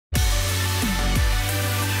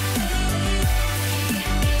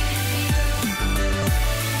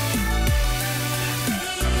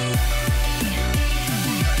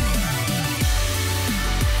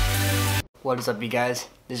What is up, you guys?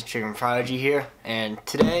 This is Trigger Prodigy here, and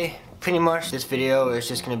today, pretty much, this video is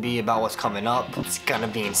just gonna be about what's coming up. It's gonna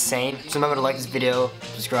be insane. So remember to like this video,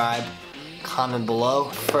 subscribe, comment below.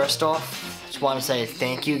 First off, just want to say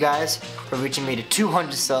thank you guys for reaching me to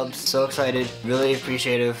 200 subs. So excited, really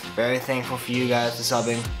appreciative, very thankful for you guys for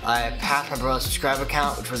subbing. I passed my brother's subscriber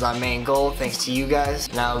count, which was our main goal, thanks to you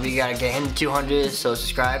guys. Now we gotta get him to 200, so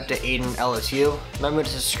subscribe to Aiden LSU. Remember to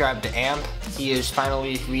subscribe to Amp. He has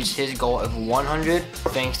finally reached his goal of 100,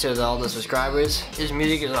 thanks to all the subscribers. His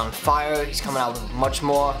music is on fire, he's coming out with much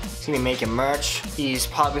more. He's gonna be making merch. He's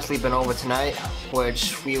probably sleeping over tonight,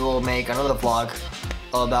 which we will make another vlog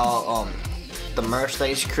about the merch that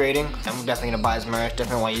he's creating. I'm definitely gonna buy his merch,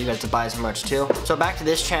 definitely want you guys to buy his merch too. So back to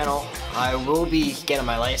this channel, I will be getting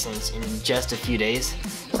my license in just a few days.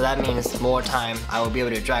 So that means more time I will be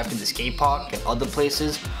able to drive to the skate park and other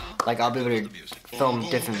places. Like I'll be able to film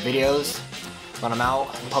different videos when I'm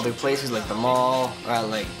out in public places like the mall or at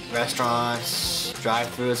like restaurants,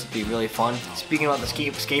 drive-thrus. It'd be really fun. Speaking about the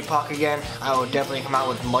skate park again, I will definitely come out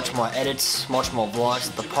with much more edits, much more vlogs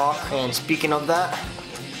at the park. And speaking of that,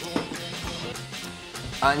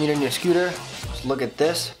 I need a new scooter. Just look at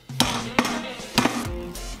this.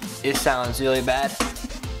 It sounds really bad,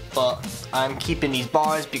 but I'm keeping these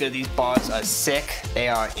bars because these bars are sick. They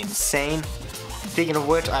are insane. Speaking of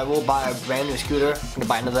which, I will buy a brand new scooter. I'm gonna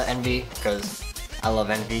buy another Envy because I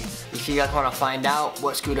love Envy. If you guys want to find out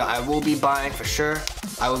what scooter I will be buying for sure,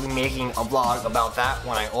 I will be making a vlog about that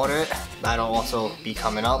when I order it. That'll also be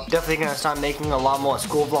coming up. Definitely gonna start making a lot more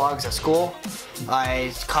school vlogs at school.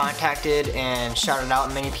 I contacted and shouted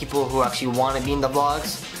out many people who actually want to be in the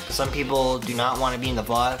vlogs. Some people do not want to be in the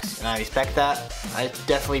vlogs, and I respect that. I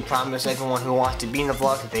definitely promise everyone who wants to be in the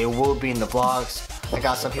vlog that they will be in the vlogs. I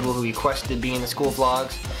got some people who requested to be in the school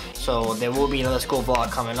vlogs, so there will be another school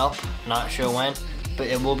vlog coming up. Not sure when, but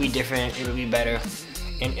it will be different, it will be better,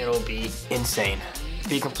 and it will be insane. To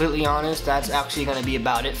be completely honest, that's actually going to be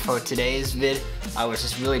about it for today's vid. I was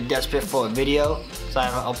just really desperate for a video, so I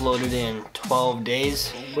haven't uploaded in 12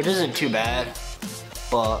 days, which isn't too bad,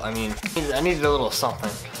 but I mean, I needed a little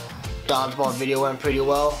something. Dodgeball video went pretty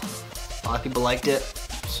well, a lot of people liked it,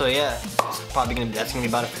 so yeah, that's gonna be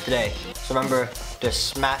about it for today. So remember to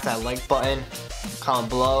smash that like button, comment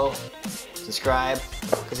below, subscribe,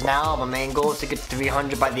 because now my main goal is to get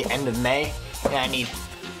 300 by the end of May, and I need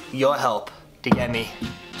your help to get me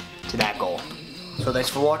to that goal. So thanks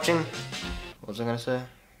for watching. What was I gonna say?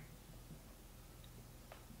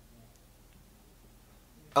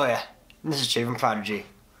 Oh yeah, this is Trigger Prodigy.